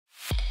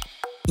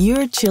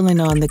You're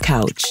chilling on the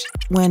couch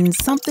when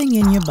something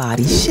in your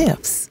body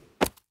shifts.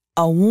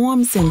 A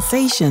warm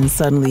sensation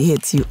suddenly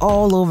hits you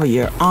all over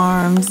your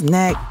arms,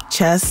 neck,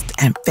 chest,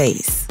 and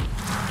face.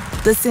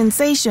 The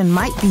sensation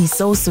might be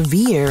so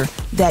severe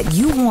that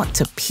you want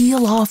to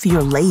peel off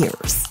your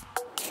layers.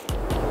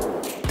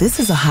 This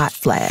is a hot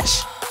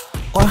flash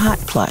or hot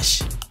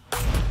flush.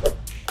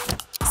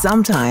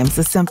 Sometimes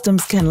the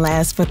symptoms can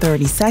last for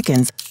 30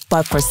 seconds,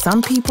 but for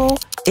some people,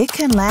 it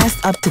can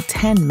last up to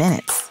 10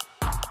 minutes.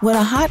 When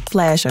a hot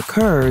flash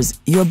occurs,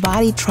 your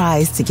body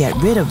tries to get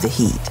rid of the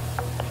heat.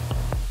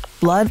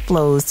 Blood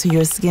flows to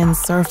your skin's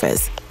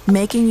surface,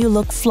 making you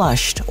look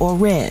flushed or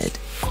red.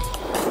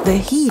 The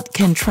heat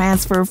can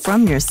transfer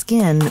from your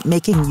skin,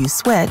 making you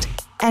sweat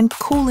and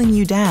cooling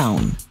you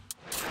down.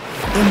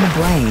 In the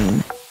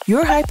brain,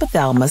 your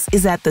hypothalamus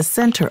is at the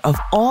center of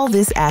all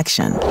this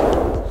action.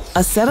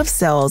 A set of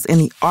cells in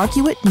the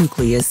arcuate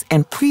nucleus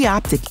and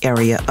preoptic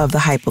area of the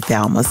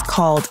hypothalamus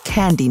called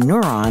candy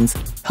neurons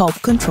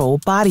help control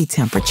body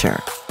temperature.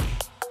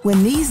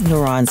 When these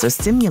neurons are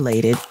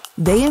stimulated,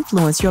 they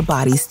influence your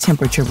body's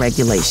temperature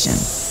regulation.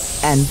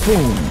 And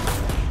boom,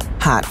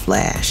 hot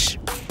flash.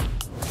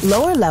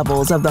 Lower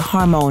levels of the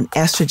hormone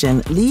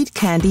estrogen lead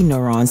candy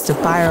neurons to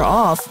fire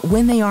off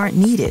when they aren't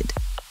needed,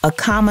 a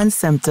common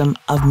symptom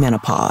of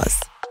menopause.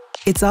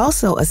 It's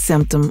also a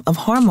symptom of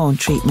hormone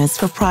treatments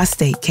for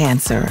prostate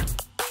cancer.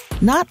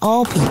 Not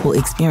all people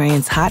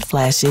experience hot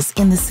flashes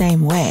in the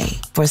same way.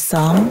 For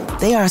some,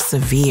 they are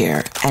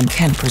severe and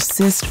can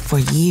persist for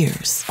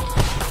years.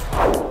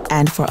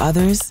 And for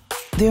others,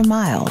 they're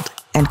mild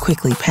and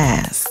quickly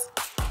pass.